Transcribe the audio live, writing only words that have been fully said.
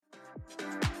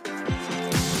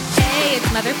Hey,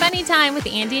 it's Mother Funny Time with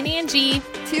Andy and Angie.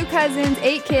 2 cousins,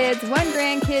 8 kids, 1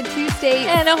 grandkid, 2 states.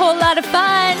 And a whole lot of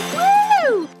fun.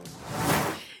 Woo!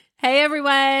 Hey,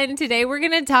 everyone. Today we're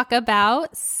going to talk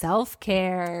about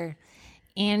self-care.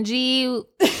 Angie,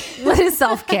 what is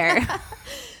self-care?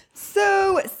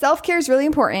 So self-care is really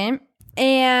important,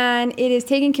 and it is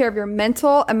taking care of your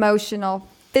mental, emotional,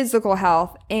 physical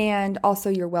health, and also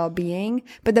your well-being.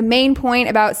 But the main point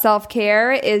about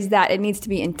self-care is that it needs to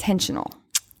be intentional.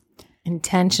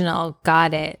 Intentional.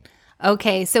 Got it.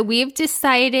 Okay, so we've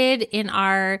decided in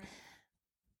our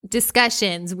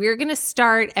discussions, we're going to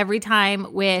start every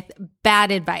time with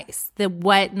bad advice, the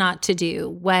what not to do,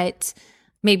 what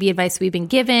maybe advice we've been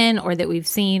given or that we've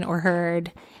seen or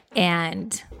heard,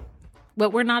 and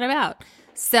what we're not about.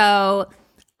 So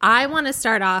I want to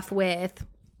start off with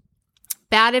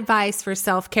bad advice for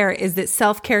self-care is that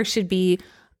self-care should be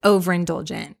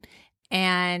overindulgent.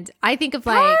 And I think of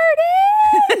like,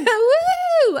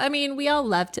 woo! I mean, we all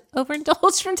love to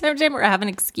overindulge from time to time or have an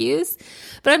excuse.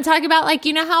 But I'm talking about like,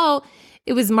 you know how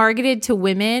it was marketed to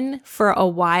women for a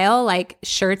while, like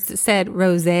shirts that said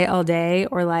rosé all day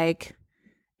or like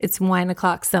it's wine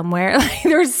o'clock somewhere. Like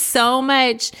there's so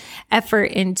much effort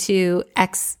into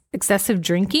excessive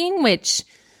drinking, which,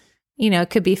 you know,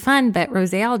 could be fun, but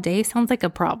rosé all day sounds like a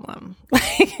problem.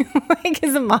 Like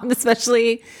as a mom,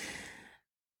 especially,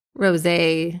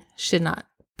 rosé should not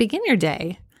begin your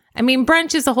day. I mean,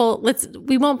 brunch is a whole,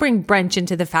 we won't bring brunch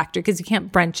into the factor because you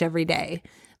can't brunch every day.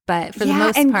 But for the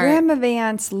most part. Yeah, and Grandma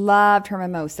Vance loved her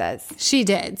mimosas. She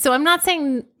did. So I'm not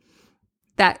saying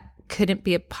that couldn't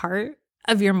be a part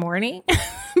of your morning,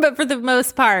 but for the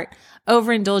most part,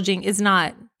 overindulging is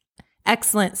not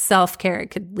excellent self-care. It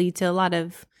could lead to a lot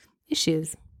of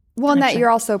issues. Well, and that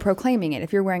you're also proclaiming it.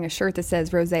 If you're wearing a shirt that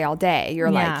says rosé all day, you're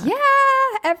like, yeah,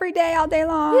 every day, all day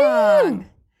long. Woo.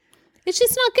 It's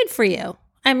just not good for you.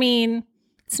 I mean,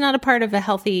 it's not a part of a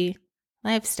healthy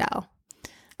lifestyle.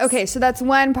 Okay, so that's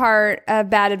one part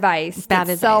of bad advice. Bad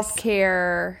advice.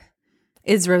 Self-care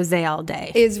is rosé all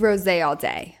day. Is rosé all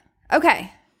day.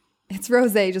 Okay. It's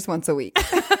rosé just once a week.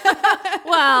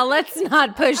 Well, let's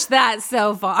not push that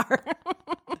so far.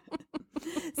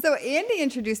 So Andy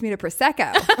introduced me to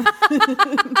Prosecco.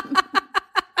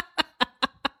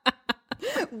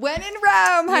 When in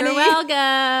Rome, honey. You're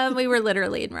welcome. We were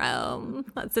literally in Rome.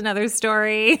 That's another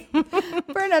story.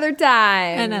 For another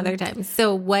time. Another time.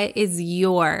 So what is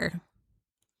your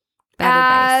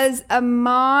bad advice? As a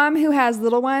mom who has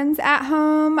little ones at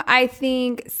home, I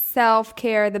think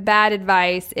self-care, the bad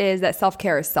advice is that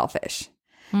self-care is selfish.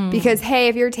 Because, hey,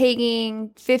 if you're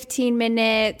taking 15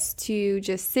 minutes to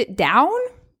just sit down,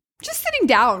 just sitting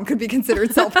down could be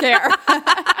considered self-care.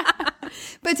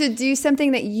 But to do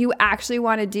something that you actually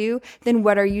want to do, then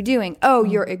what are you doing? Oh,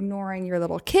 you're ignoring your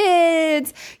little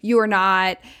kids. You're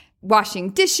not washing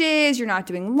dishes. You're not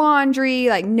doing laundry.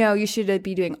 Like, no, you should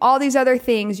be doing all these other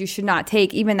things. You should not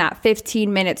take even that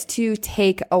 15 minutes to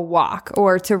take a walk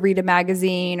or to read a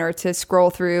magazine or to scroll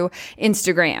through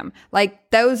Instagram. Like,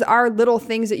 those are little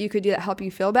things that you could do that help you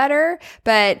feel better.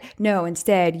 But no,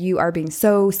 instead, you are being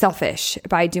so selfish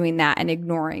by doing that and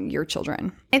ignoring your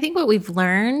children. I think what we've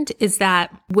learned is that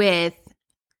with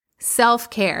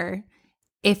self-care,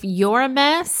 if you're a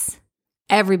mess,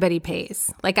 everybody pays.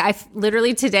 Like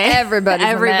literally today,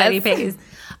 everybody pays.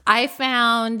 I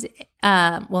found,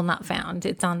 not found,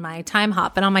 it's on my time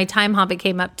hop, but on my time hop, it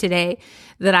came up today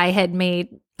that I had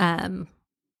made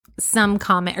some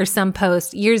comment or some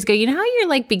post years ago. You know how your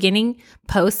like beginning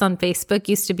posts on Facebook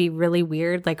used to be really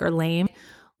weird, like, or lame?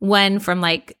 One from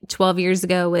like 12 years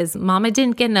ago was, Mama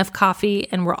didn't get enough coffee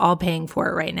and we're all paying for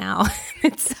it right now.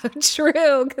 It's so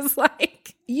true because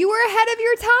like, you were ahead of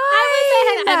your time.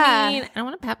 I was ahead. I mean, I don't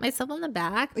want to pat myself on the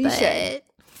back, but you should.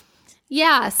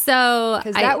 Yeah, so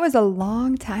because that was a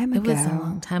long time ago. It was a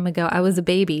long time ago. I was a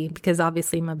baby because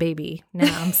obviously I'm a baby.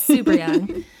 Now I'm super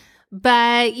young.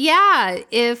 But yeah,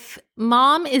 if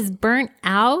mom is burnt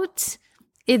out,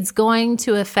 it's going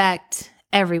to affect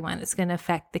everyone. It's going to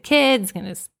affect the kids. It's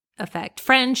going to affect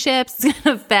friendships. It's going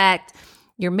to affect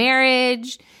your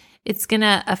marriage. It's going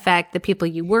to affect the people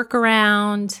you work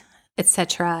around,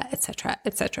 etc., etc.,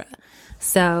 etc.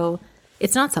 So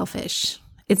it's not selfish.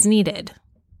 It's needed.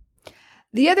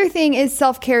 The other thing is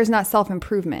self-care is not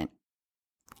self-improvement.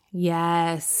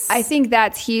 Yes. I think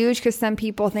that's huge because some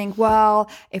people think, well,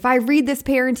 if I read this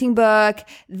parenting book,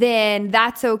 then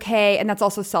that's okay. And that's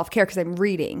also self-care because I'm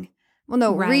reading. Well,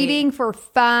 no, Right. Reading for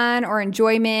fun or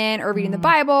enjoyment or reading the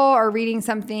Bible or reading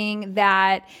something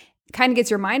that kind of gets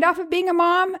your mind off of being a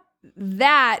mom,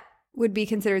 that would be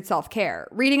considered self-care.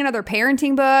 Reading another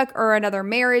parenting book or another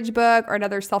marriage book or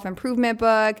another self-improvement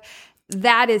book,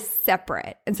 that is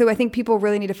separate. And so I think people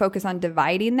really need to focus on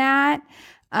dividing that.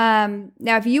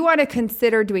 Now, if you want to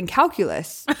consider doing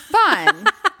calculus, fun.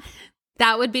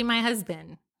 That would be my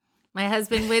husband. My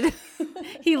husband would,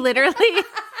 he literally,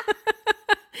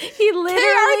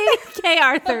 K.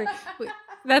 Arthur.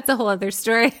 That's a whole other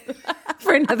story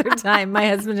for another time. My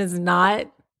husband is not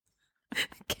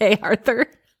K. Arthur.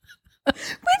 Went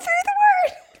through the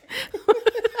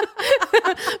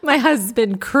word. My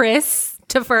husband,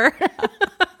 Christopher.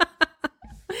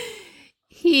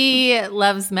 He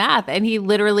loves math, and he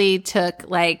literally took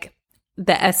like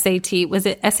the SAT, was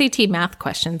it SAT math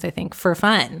questions, I think, for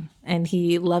fun. And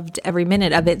he loved every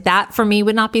minute of it. That for me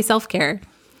would not be self-care.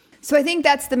 So I think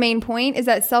that's the main point, is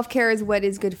that self-care is what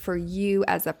is good for you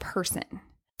as a person.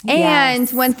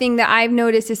 Yes. And one thing that I've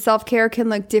noticed is self-care can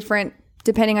look different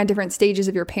depending on different stages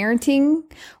of your parenting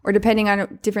or depending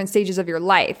on different stages of your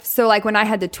life. So like when I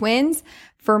had the twins,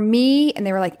 for me, and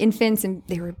they were like infants and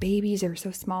they were babies, they were so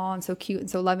small and so cute and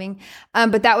so loving.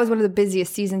 But that was one of the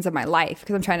busiest seasons of my life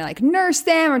because I'm trying to like nurse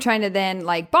them. I'm trying to then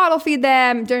like bottle feed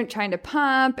them, trying to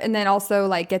pump, and then also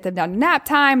like get them down to nap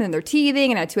time, and then they're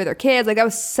teething, and I had 2 other kids. Like that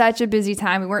was such a busy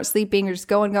time. We weren't sleeping. We were just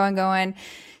going.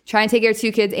 Trying to take care of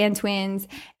 2 kids and twins.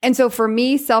 And so for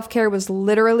me, self-care was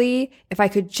literally if I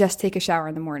could just take a shower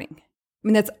in the morning. I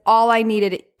mean, that's all I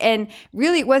needed. And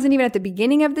really, it wasn't even at the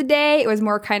beginning of the day. It was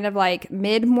more kind of like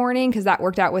mid-morning because that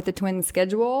worked out with the twins'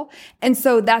 schedule. And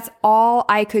so that's all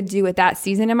I could do at that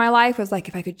season in my life was like,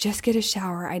 if I could just get a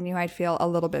shower, I knew I'd feel a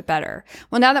little bit better.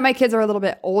 Well, now that my kids are a little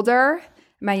bit older,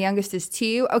 my youngest is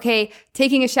 2. Okay,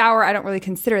 taking a shower, I don't really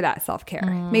consider that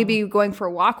self-care. Maybe going for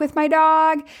a walk with my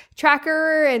dog,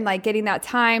 tracker, and like getting that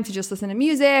time to just listen to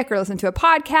music or listen to a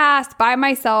podcast by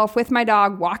myself with my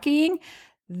dog walking,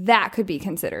 that could be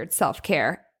considered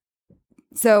self-care.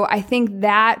 So I think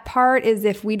that part is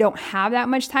if we don't have that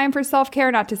much time for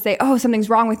self-care, not to say, oh, something's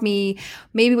wrong with me.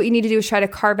 Maybe what you need to do is try to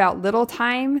carve out little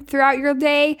time throughout your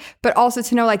day, but also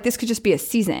to know like this could just be a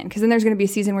season, because then there's going to be a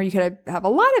season where you could have a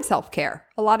lot of self-care,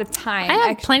 a lot of time. I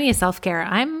have plenty of self-care.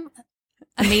 I'm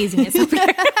amazing at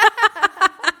self-care.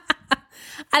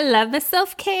 I love the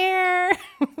self-care.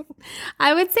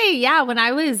 I would say, yeah, when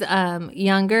I was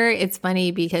younger, it's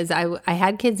funny because I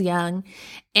had kids young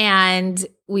and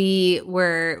we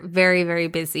were very, very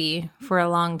busy for a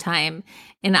long time.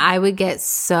 And I would get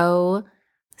so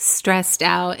stressed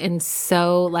out and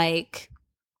so like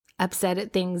upset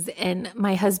at things. And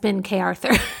my husband, K.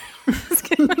 Arthur,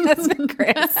 my husband,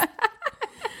 Chris,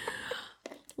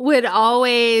 would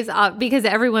always, because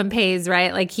everyone pays,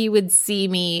 right? Like he would see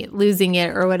me losing it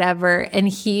or whatever, and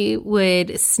he would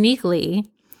sneakily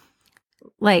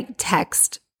like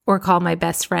text or call my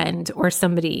best friend or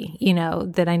somebody, you know,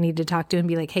 that I need to talk to and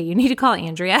be like, hey, you need to call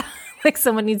Andrea. Like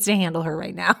someone needs to handle her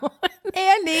right now.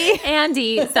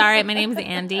 Andy. Sorry, my name's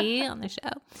Andy on the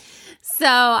show. So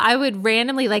I would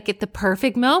randomly like at the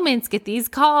perfect moments get these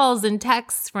calls and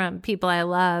texts from people I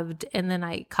loved. And then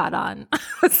I caught on. I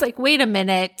was like, wait a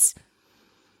minute.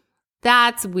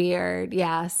 That's weird.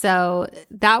 Yeah. So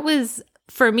that was,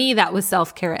 for me, that was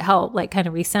self-care. It helped like kind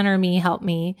of recenter me, help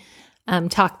me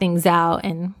talk things out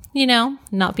and, you know,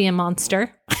 not be a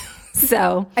monster.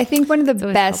 So I think one of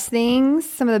the best things,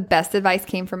 some of the best advice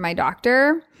came from my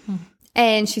doctor.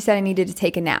 And she said I needed to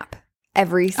take a nap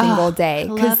every single day.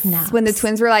 Because when the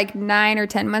twins were like 9 or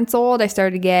 10 months old, I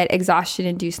started to get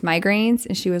exhaustion-induced migraines.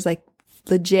 And she was like,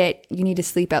 legit, you need to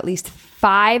sleep at least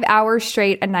 5 hours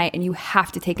straight a night, and you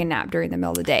have to take a nap during the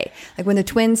middle of the day. Like when the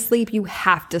twins sleep, you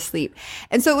have to sleep.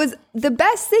 And so it was the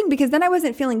best thing because then I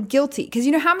wasn't feeling guilty. Because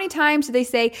you know how many times do they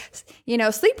say, you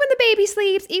know, sleep when the baby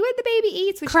sleeps, eat when the baby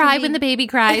eats. Cry when the baby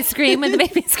cries, scream when the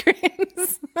baby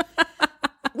screams.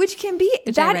 Which can be,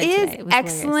 that is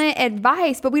excellent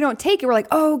advice, but we don't take it. We're like,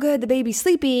 oh, good, the baby's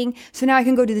sleeping, so now I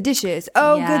can go do the dishes.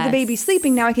 Oh, good, the baby's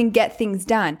sleeping, now I can get things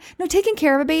done. No, taking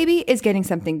care of a baby is getting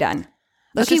something done.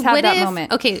 Let's just have that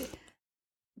moment. Okay,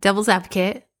 devil's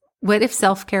advocate, what if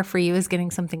self-care for you is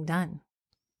getting something done?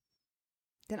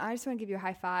 Then I just want to give you a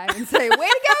high five and say, way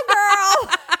to go,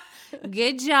 girl.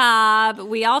 Good job.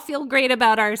 We all feel great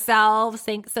about ourselves.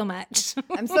 Thanks so much.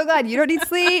 I'm so glad you don't need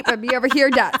sleep, but me over here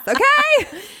does,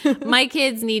 okay? My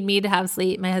kids need me to have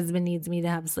sleep. My husband needs me to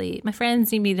have sleep. My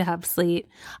friends need me to have sleep.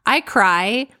 I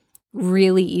cry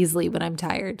really easily when I'm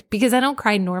tired because I don't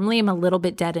cry normally. I'm a little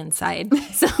bit dead inside.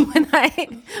 So when I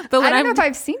don't know if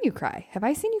I've seen you cry. Have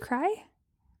I seen you cry?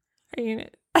 Are you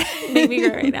gonna make me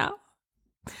cry right now?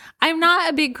 I'm not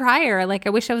a big crier. Like,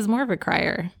 I wish I was more of a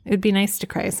crier. It would be nice to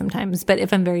cry sometimes. But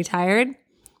if I'm very tired,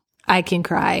 I can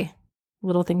cry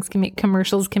Little things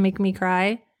commercials can make me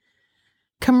cry.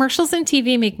 Commercials and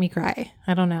TV make me cry.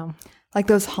 I don't know. Like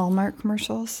those Hallmark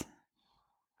commercials.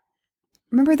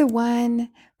 Remember the one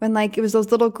when like it was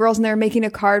those little girls and they were making a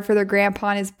card for their grandpa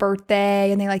on his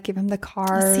birthday and they like give him the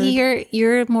card. See,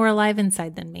 you're more alive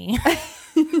inside than me.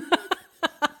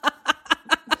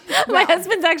 My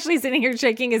husband's actually sitting here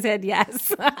shaking his head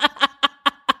yes.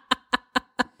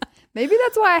 Maybe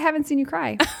that's why I haven't seen you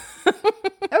cry.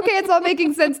 Okay, it's all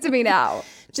making sense to me now.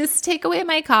 Just take away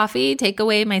my coffee, take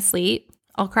away my sleep.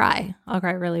 I'll cry. I'll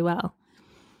cry really well.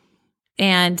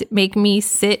 And make me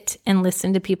sit and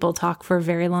listen to people talk for a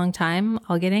very long time.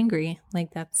 I'll get angry.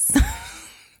 Like that's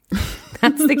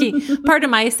the key. Part of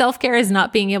my self-care is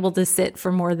not being able to sit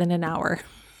for more than an hour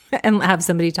and have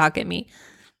somebody talk at me.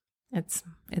 It's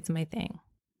my thing.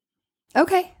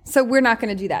 Okay, so we're not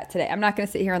going to do that today. I'm not going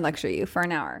to sit here and lecture you for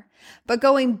an hour. But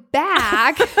going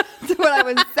back to what I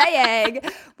was saying,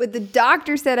 when the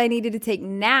doctor said I needed to take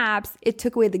naps, it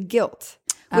took away the guilt,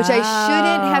 which I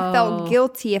shouldn't have felt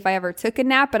guilty if I ever took a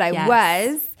nap, but I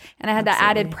was. And I had that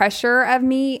added pressure on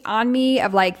me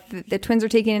of like, the twins are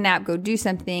taking a nap, go do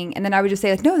something. And then I would just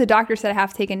say like, no, the doctor said I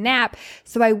have to take a nap.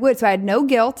 So I would. So I had no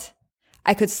guilt.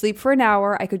 I could sleep for an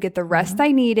hour. I could get the rest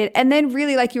I needed. And then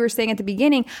really, like you were saying at the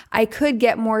beginning, I could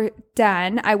get more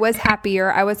done. I was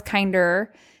happier. I was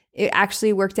kinder. It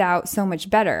actually worked out so much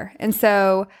better. And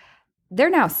so they're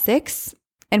now 6.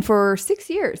 And for 6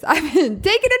 years, I've been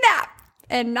taking a nap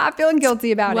and not feeling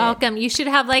guilty about it. Welcome. You should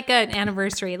have like an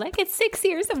anniversary. Like it's 6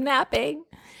 years of napping.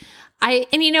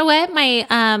 And you know what?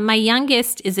 My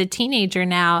youngest is a teenager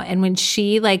now. And when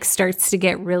she like starts to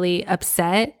get really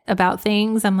upset about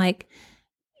things, I'm like,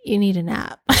 you need a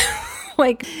nap.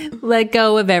 Like let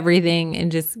go of everything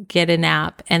and just get a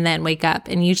nap and then wake up.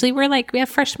 And usually we have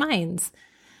fresh minds.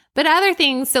 But other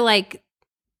things, so like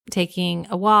taking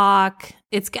a walk,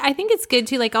 I think it's good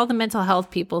to, like all the mental health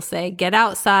people say, get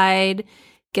outside,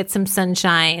 get some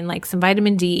sunshine, like some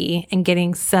vitamin D, and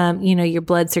getting some, your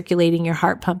blood circulating, your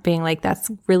heart pumping, like that's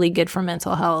really good for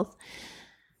mental health.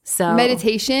 So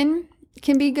meditation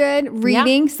can be good.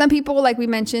 Reading. Yeah. Some people, like we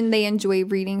mentioned, they enjoy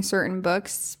reading certain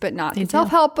books, but not the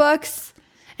self-help books.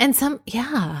 And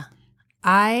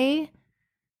I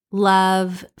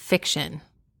love fiction.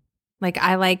 Like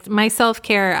I like my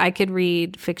self-care, I could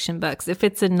read fiction books. If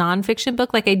it's a nonfiction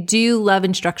book, like I do love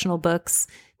instructional books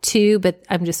too, but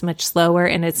I'm just much slower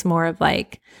and it's more of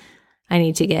like, I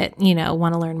need to get,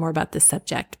 want to learn more about this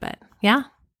subject, but yeah.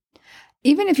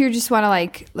 Even if you just want to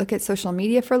like look at social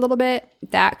media for a little bit,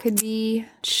 that could be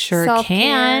self-care.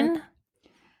 Can.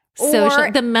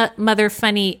 The mother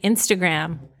funny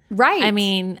Instagram. Right. I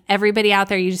mean, everybody out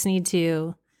there, you just need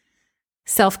to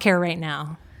self-care right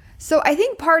now. So I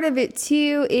think part of it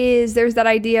too is there's that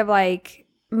idea of like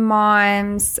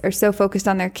moms are so focused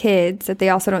on their kids that they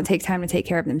also don't take time to take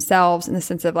care of themselves in the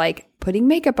sense of like putting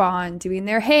makeup on, doing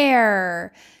their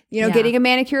hair, getting a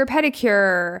manicure or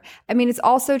pedicure. I mean, it's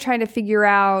also trying to figure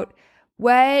out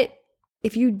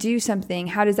if you do something,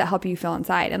 how does that help you feel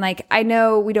inside? And like, I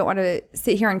know we don't want to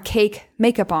sit here and cake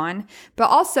makeup on, but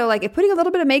also like if putting a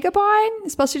little bit of makeup on,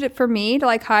 especially for me to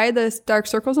like hide the dark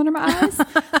circles under my eyes,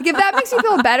 like if that makes you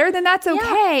feel better, then that's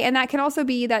okay. Yeah. And that can also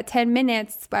be that 10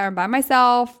 minutes where I'm by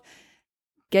myself,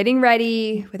 getting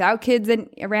ready without kids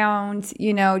around,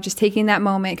 just taking that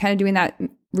moment, kind of doing that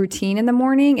routine in the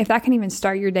morning. If that can even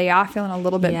start your day off feeling a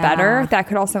little bit better, that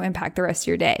could also impact the rest of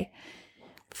your day.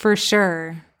 For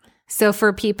sure. So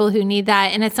for people who need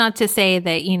that, and it's not to say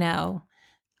that,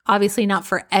 obviously not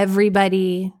for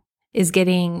everybody is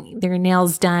getting their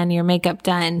nails done, your makeup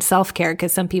done, self-care,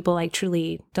 because some people like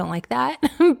truly don't like that.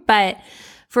 But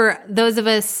for those of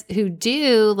us who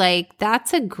do, like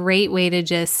that's a great way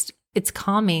to it's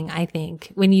calming, I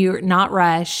think, when you're not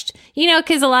rushed,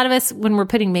 because a lot of us, when we're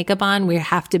putting makeup on, we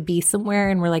have to be somewhere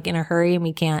and we're like in a hurry and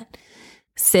we can't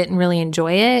sit and really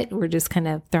enjoy it. We're just kind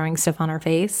of throwing stuff on our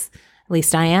face. At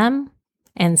least I am.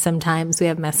 And sometimes we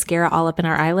have mascara all up in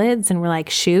our eyelids and we're like,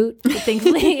 shoot,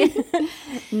 thankfully.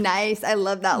 Nice. I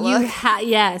love that look.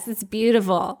 Yes, it's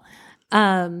beautiful.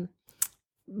 But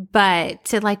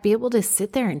to like be able to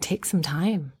sit there and take some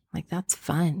time, like that's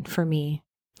fun for me.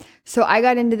 So I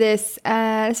got into this.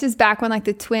 This was back when like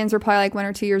the twins were probably like 1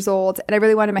 or 2 years old, and I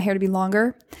really wanted my hair to be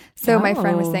longer. So my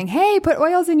friend was saying, "Hey, put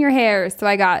oils in your hair." So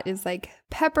I got like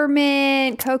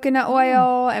peppermint, coconut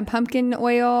oil, and pumpkin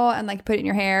oil, and like put it in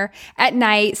your hair at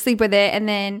night. Sleep with it, and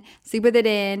then sleep with it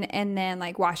in, and then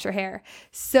like wash your hair.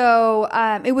 So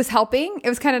it was helping. It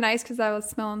was kind of nice because I was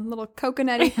smelling a little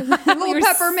coconutty, a little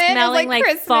peppermint, smelling like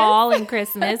Christmas. Fall and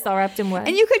Christmas all wrapped in one.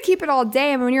 And you could keep it all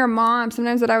day. I mean, when you're a mom,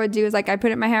 sometimes what I would do is like I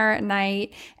put it in my hair at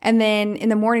night, and then in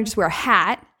the morning just wear a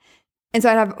hat. And so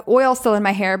I'd have oil still in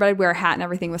my hair, but I'd wear a hat and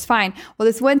everything was fine. Well,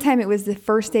 this one time it was the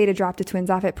first day to drop the twins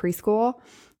off at preschool.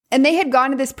 And they had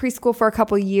gone to this preschool for a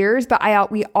couple years,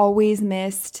 but we always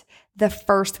missed the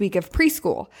first week of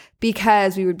preschool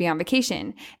because we would be on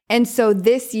vacation. And so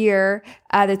this year,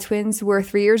 the twins were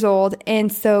 3 years old.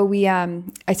 And so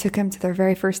I took them to their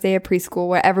very first day of preschool,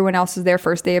 where everyone else was their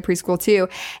first day of preschool too.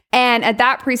 And at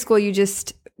that preschool, you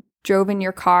just drove in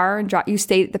your car and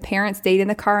the parents stayed in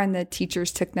the car and the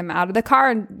teachers took them out of the car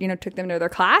and, took them to their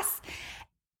class.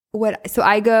 So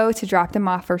I go to drop them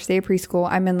off first day of preschool.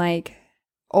 I'm in like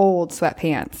old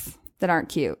sweatpants that aren't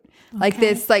cute. Okay. Like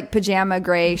this like pajama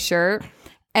gray shirt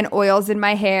and oils in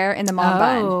my hair and the mom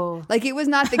bun. Like it was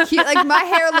not the cute, like my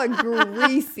hair looked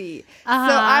greasy. Uh-huh.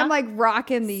 So I'm like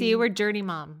rocking the. See, you were dirty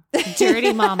mom.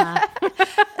 Dirty mama.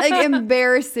 Like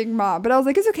embarrassing mom. But I was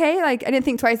like, it's okay. Like I didn't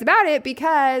think twice about it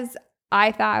because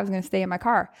I thought I was going to stay in my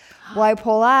car. Well, I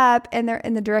pull up and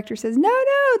the director says, no,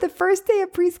 the first day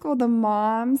of preschool, the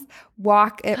moms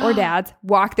or dads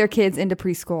walk their kids into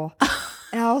preschool.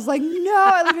 And I was like, no,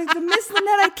 I looked at Miss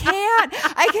Lynette,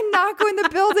 I cannot go in the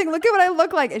building. Look at what I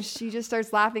look like. And she just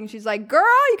starts laughing. She's like, girl,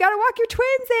 you got to walk your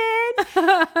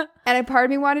twins in. And part of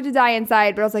me wanted to die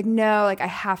inside, but I was like, no, like I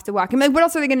have to walk. I'm like, what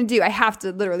else are they going to do? I have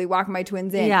to literally walk my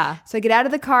twins in. Yeah. So I get out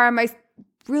of the car in my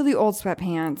really old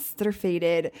sweatpants that are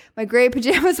faded, my gray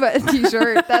pajama sweat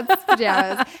t-shirt, that's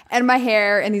pajamas, and my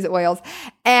hair and these oils.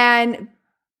 And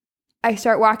I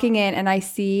start walking in and I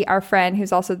see our friend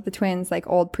who's also the twins, like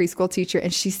old preschool teacher,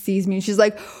 and she sees me and she's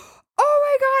like, oh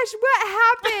my gosh, what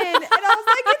happened? And I was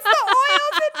like, it's the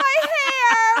oils in my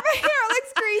hair. My hair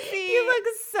looks greasy. You look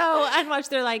so unwashed.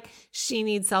 They're like, she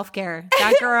needs self-care.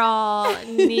 That girl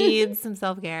needs some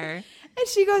self-care. And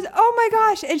she goes, oh my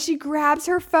gosh. And she grabs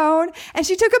her phone and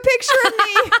she took a picture of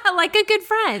me. Like a good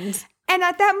friend. And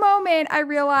at that moment, I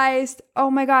realized, oh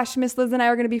my gosh, Miss Liz and I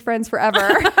are going to be friends forever.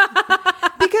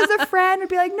 Because a friend would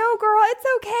be like, no, girl, it's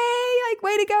okay. Like,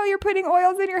 way to go. You're putting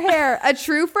oils in your hair. A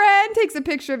true friend takes a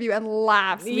picture of you and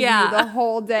laughs with you the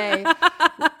whole day.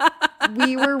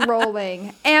 We were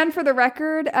rolling. And for the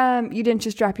record, you didn't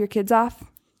just drop your kids off.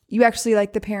 You actually,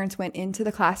 like, the parents went into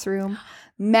the classroom,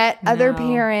 met other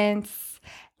parents,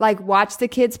 like watched the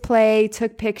kids play,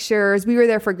 took pictures. We were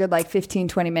there for a good like 15,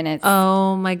 20 minutes.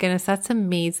 Oh my goodness. That's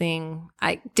amazing.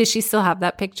 Does she still have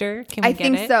that picture? Can we I get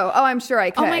think it? so. Oh, I'm sure I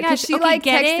could. Oh my gosh. She okay, like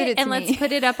get texted it it to and me. let's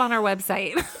put it up on our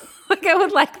website. Like I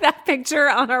would like that picture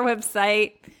on our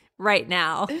website right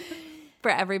now for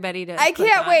everybody to I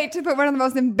can't wait to put one of the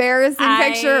most embarrassing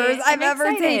pictures I've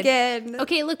ever taken.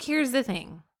 Okay, look, here's the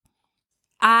thing.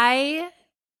 I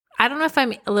don't know if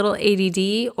I'm a little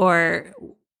ADD or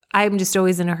I'm just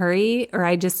always in a hurry or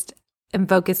I just am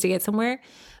focused to get somewhere.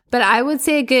 But I would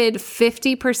say a good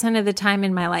 50% of the time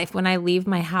in my life when I leave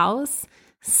my house,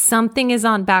 something is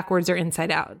on backwards or inside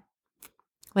out.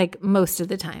 Like most of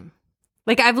the time.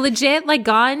 Like I've legit like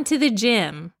gone to the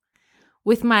gym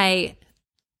with my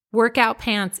workout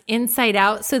pants inside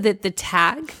out so that the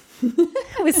tag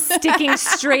was sticking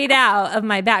straight out of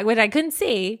my back, which I couldn't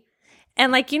see.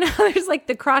 And like, there's like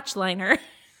the crotch liner.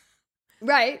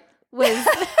 Right. Was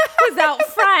out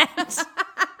front.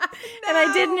 And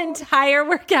I did an entire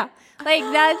workout. Like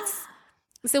that's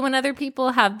so when other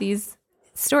people have these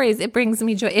stories, it brings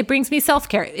me joy. It brings me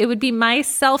self-care. It would be my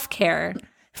self-care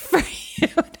for you.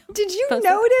 Did you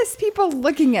notice people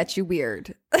looking at you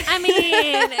weird? I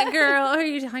mean, girl, who are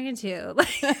you talking to?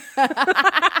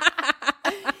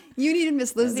 You needed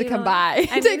Miss Liz to come by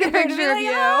and take a picture of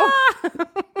you.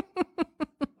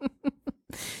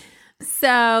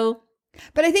 So,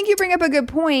 but I think you bring up a good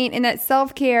point in that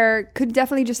self-care could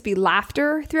definitely just be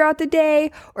laughter throughout the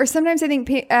day. Or sometimes I think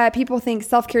people think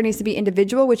self-care needs to be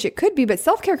individual, which it could be, but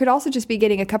self-care could also just be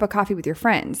getting a cup of coffee with your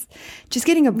friends. Just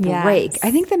getting a break. Yes. I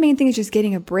think the main thing is just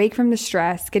getting a break from the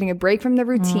stress, getting a break from the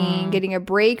routine, getting a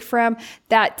break from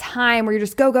that time where you're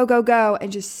just go, go, go, go,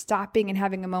 and just stopping and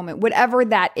having a moment, whatever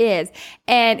that is.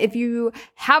 And if you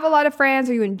have a lot of friends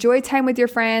or you enjoy time with your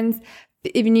friends,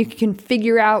 even you can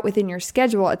figure out within your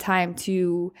schedule a time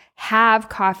to have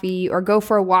coffee or go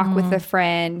for a walk with a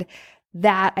friend,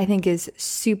 that I think is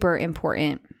super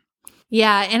important.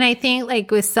 Yeah. And I think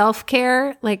like with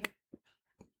self-care, like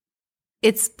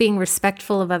it's being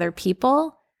respectful of other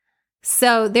people.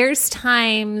 So there's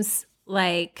times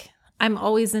like I'm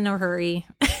always in a hurry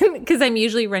because I'm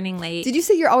usually running late. Did you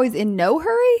say you're always in no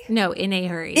hurry? No, in a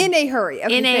hurry. In a hurry.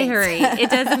 Okay, in a hurry. It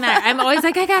doesn't matter. I'm always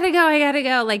like, I gotta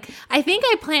go. Like, I think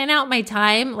I plan out my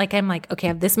time. Like, I'm like, okay, I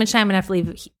have this much time and I have to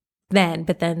leave then.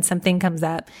 But then something comes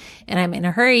up and I'm in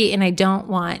a hurry and I don't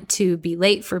want to be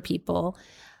late for people.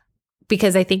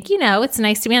 because I think, it's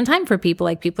nice to be on time for people.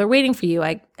 Like people are waiting for you.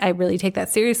 I really take that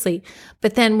seriously.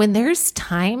 But then when there's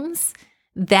times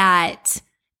that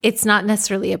it's not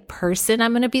necessarily a person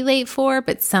I'm going to be late for,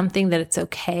 but something that it's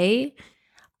okay,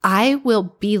 I will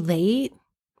be late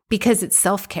because it's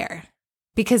self-care.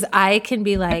 Because I can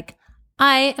be like,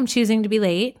 I am choosing to be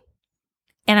late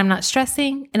and I'm not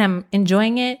stressing and I'm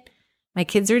enjoying it. My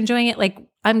kids are enjoying it. Like,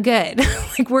 I'm good.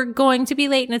 Like, we're going to be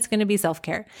late and it's going to be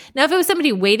self-care. Now, if it was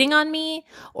somebody waiting on me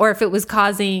or if it was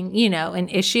causing, an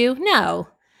issue, no.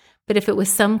 But if it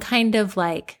was some kind of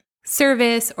like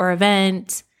service or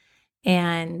event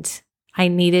and I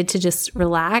needed to just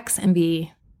relax and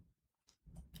be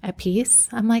at peace,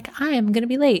 I'm like, I am going to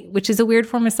be late, which is a weird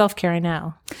form of self-care, I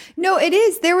know. No, it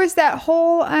is. There was that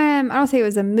whole, I don't say it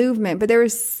was a movement, but it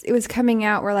was coming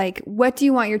out where like, what do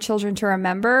you want your children to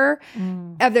remember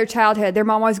of their childhood? Their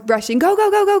mom was rushing, go, go,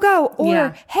 go, go, go.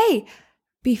 Or, hey,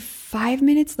 be 5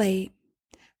 minutes late,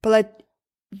 but let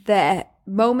the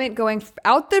moment going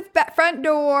out the front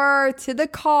door to the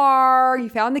car, you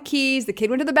found the keys, the kid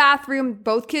went to the bathroom,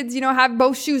 both kids, have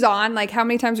both shoes on. Like, how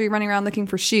many times are you running around looking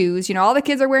for shoes? All the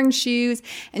kids are wearing shoes,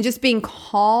 and just being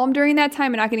calm during that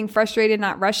time and not getting frustrated,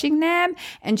 not rushing them,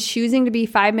 and choosing to be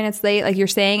 5 minutes late, like you're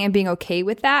saying, and being okay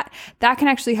with that can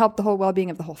actually help the whole well-being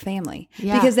of the whole family.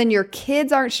 Yeah. Because then your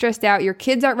kids aren't stressed out, your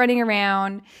kids aren't running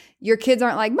around. Your kids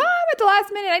aren't like, Mom, at the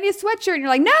last minute, I need a sweatshirt. And you're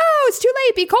like, no, it's too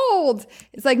late. Be cold.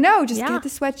 It's like, no, just get the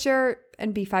sweatshirt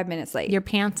and be 5 minutes late. Your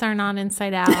pants aren't on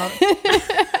inside out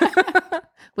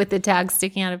with the tag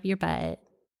sticking out of your butt.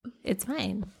 It's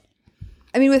fine.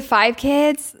 I mean, with 5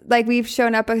 kids, like we've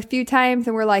shown up a few times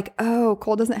and we're like, oh,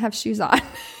 Cole doesn't have shoes on.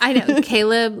 I know.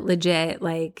 Caleb legit,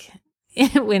 like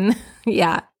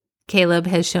Caleb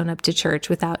has shown up to church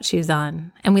without shoes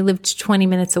on. And we lived 20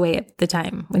 minutes away at the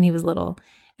time when he was little.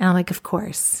 And I'm like, of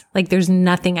course. Like, there's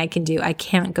nothing I can do. I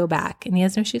can't go back. And he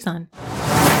has no shoes on.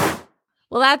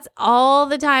 Well, that's all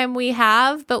the time we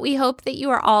have, but we hope that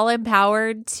you are all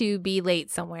empowered to be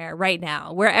late somewhere right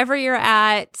now. Wherever you're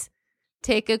at,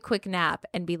 take a quick nap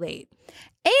and be late.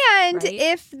 And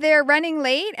if they're running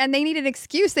late and they need an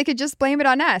excuse, they could just blame it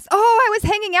on us. Oh, I was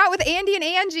hanging out with Andy and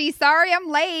Angie. Sorry,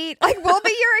 I'm late. Like, we'll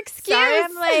be your excuse. Sorry,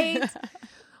 I'm late.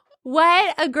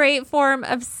 What a great form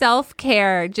of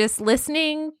self-care. Just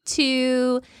listening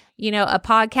to, a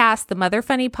podcast, the Mother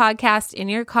Funny podcast in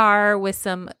your car with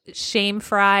some shame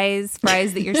fries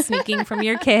that you're sneaking from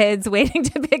your kids, waiting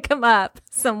to pick them up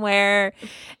somewhere.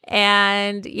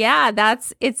 And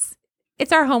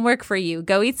it's our homework for you.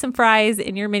 Go eat some fries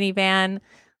in your minivan,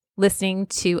 listening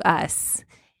to us,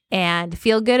 and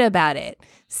feel good about it.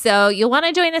 So you'll want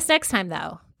to join us next time,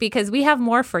 though, because we have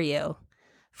more for you.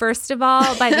 First of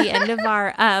all, by the end of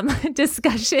our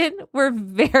discussion, we're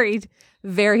very,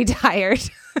 very tired.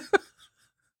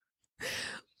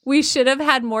 We should have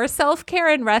had more self-care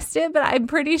and rested, but I'm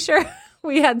pretty sure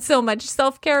we had so much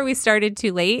self-care we started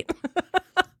too late.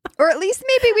 Or at least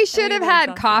maybe we should have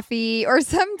had coffee or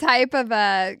some type of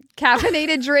a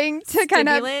caffeinated drink to kind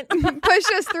of push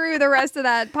us through the rest of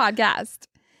that podcast.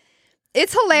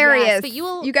 It's hilarious. Yes, but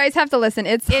you guys have to listen.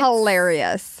 It's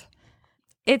hilarious.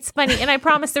 It's funny. And I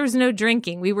promise there was no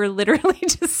drinking. We were literally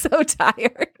just so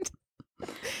tired.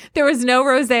 There was no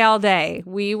rosé all day.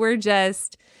 We were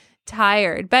just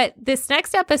tired. But this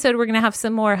next episode, we're going to have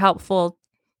some more helpful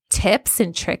tips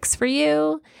and tricks for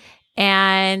you.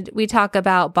 And we talk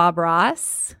about Bob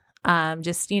Ross.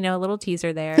 Just, a little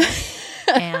teaser there.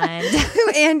 And who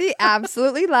Andy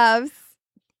absolutely loves.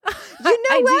 You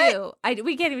know what? I do.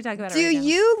 We can't even talk about it right now. Do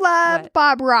you love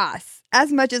Bob Ross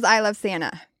as much as I love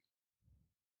Santa?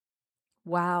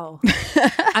 Wow.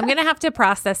 I'm going to have to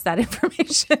process that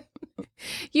information.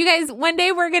 You guys, one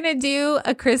day we're going to do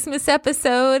a Christmas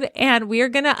episode and we're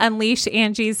going to unleash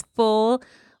Angie's full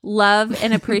love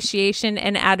and appreciation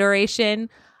and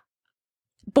adoration,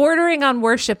 bordering on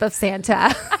worship of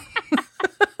Santa.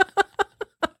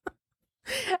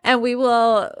 And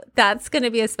that's going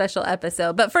to be a special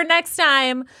episode. But for next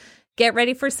time, get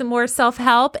ready for some more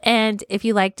self-help. And if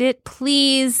you liked it,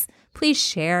 please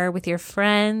share with your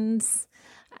friends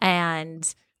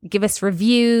and give us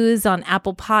reviews on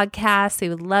Apple Podcasts. We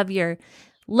would love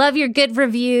your good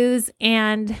reviews.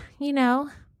 And,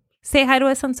 say hi to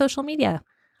us on social media.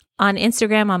 On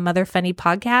Instagram on Mother Funny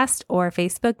Podcast or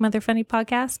Facebook Mother Funny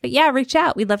Podcast. But reach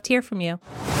out. We'd love to hear from you.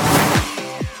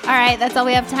 All right, that's all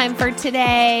we have time for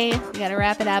today. We got to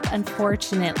wrap it up,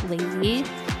 unfortunately.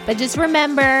 But just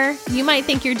remember, you might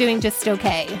think you're doing just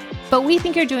okay, but we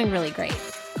think you're doing really great.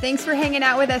 Thanks for hanging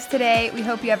out with us today. We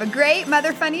hope you have a great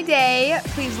Mother Funny day.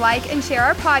 Please like and share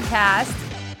our podcast.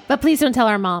 But please don't tell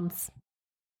our moms.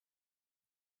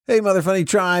 Hey, Mother Funny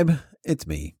Tribe. It's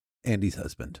me, Andy's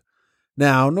husband.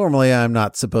 Now, normally I'm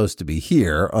not supposed to be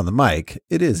here on the mic.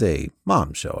 It is a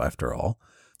mom show after all.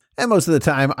 And most of the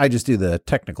time I just do the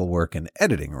technical work and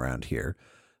editing around here.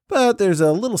 But there's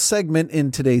a little segment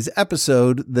in today's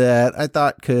episode that I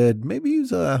thought could maybe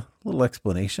use a little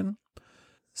explanation.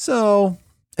 So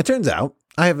it turns out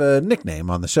I have a nickname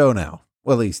on the show now.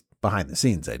 Well, at least behind the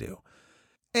scenes I do.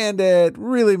 And it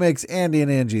really makes Andy and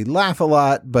Angie laugh a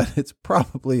lot, but it's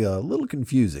probably a little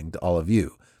confusing to all of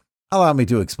you. Allow me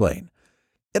to explain.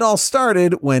 It all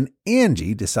started when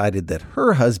Angie decided that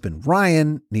her husband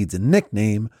Ryan needs a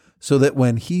nickname so that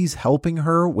when he's helping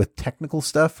her with technical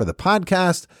stuff for the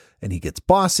podcast and he gets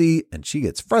bossy and she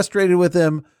gets frustrated with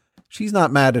him, she's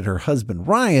not mad at her husband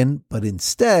Ryan, but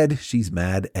instead she's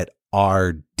mad at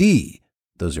RD.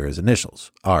 Those are his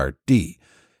initials, RD.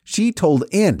 She told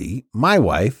Andy, my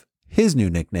wife, his new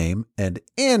nickname, and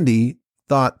Andy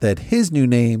thought that his new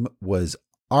name was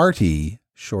Artie,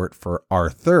 short for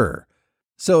Arthur.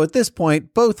 So at this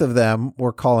point, both of them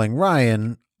were calling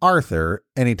Ryan Arthur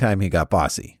anytime he got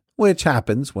bossy, which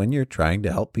happens when you're trying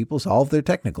to help people solve their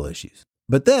technical issues.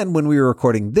 But then when we were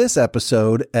recording this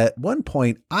episode, at one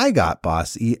point I got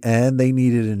bossy and they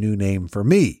needed a new name for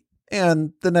me.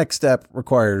 And the next step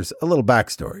requires a little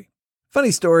backstory.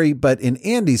 Funny story, but in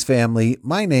Andy's family,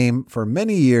 my name for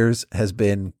many years has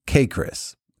been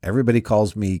K-Chris. Everybody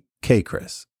calls me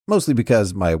K-Chris, mostly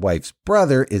because my wife's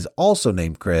brother is also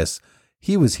named Chris.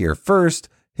 He was here first.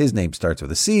 His name starts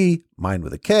with a C, mine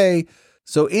with a K.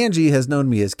 So Angie has known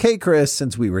me as K-Chris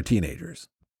since we were teenagers.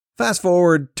 Fast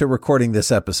forward to recording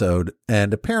this episode,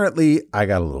 and apparently I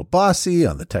got a little bossy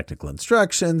on the technical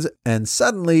instructions, and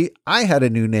suddenly I had a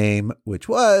new name, which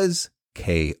was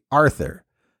K. Arthur,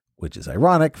 which is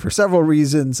ironic for several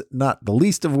reasons, not the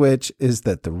least of which is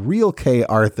that the real K.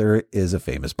 Arthur is a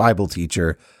famous Bible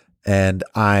teacher, and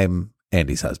I'm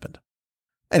Andy's husband.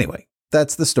 Anyway,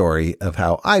 that's the story of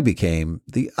how I became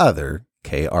the other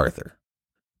K. Arthur.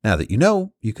 Now that you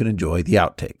know, you can enjoy the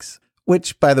outtakes,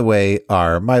 which, by the way,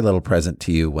 are my little present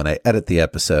to you when I edit the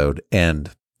episode,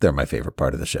 and they're my favorite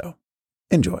part of the show.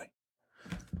 Enjoy.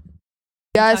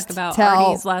 Just Talk about tell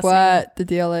Artie's last what the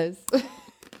deal is.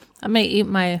 I may eat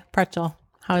my pretzel.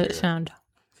 How does it sound?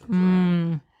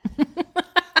 I'm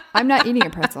not eating a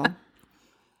pretzel.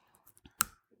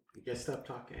 You guys stop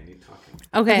talking. I need talking.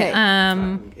 Okay.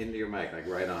 Talking into your mic, like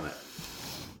right on it.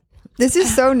 This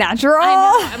is so natural. I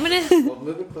know. I'm gonna. Well,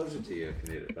 move it closer to you if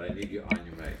you need it, but I need you on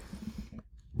your mic.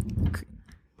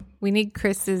 We need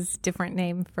Chris's different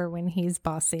name for when he's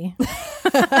bossy.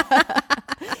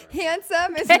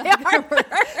 Handsome is not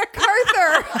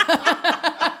Carther.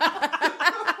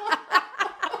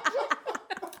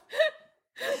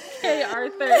 Hey,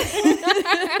 Arthur.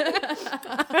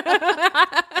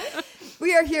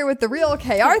 We are here with the real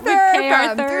K. Arthur K.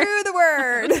 from Arthur. Through the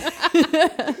Word.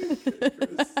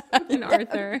 And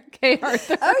Arthur. K.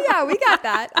 Arthur. Oh, yeah, we got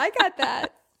that. I got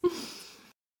that.